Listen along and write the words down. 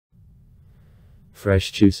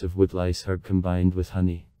Fresh juice of woodlice herb combined with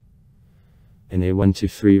honey. In a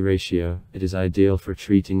 1:3 ratio, it is ideal for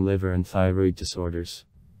treating liver and thyroid disorders.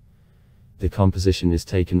 The composition is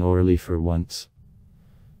taken orally for once,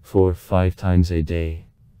 4-5 times a day.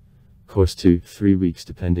 Course 2-3 weeks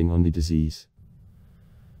depending on the disease.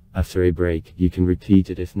 After a break, you can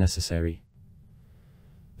repeat it if necessary.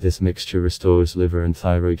 This mixture restores liver and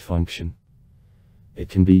thyroid function. It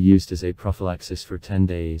can be used as a prophylaxis for 10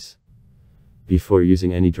 days. Before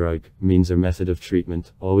using any drug, means or method of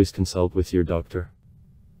treatment, always consult with your doctor.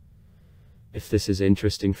 If this is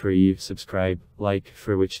interesting for you, subscribe, like,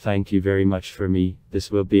 for which thank you very much for me. This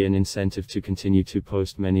will be an incentive to continue to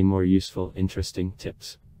post many more useful, interesting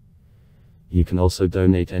tips. You can also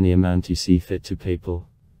donate any amount you see fit to PayPal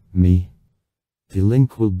me. The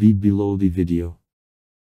link will be below the video.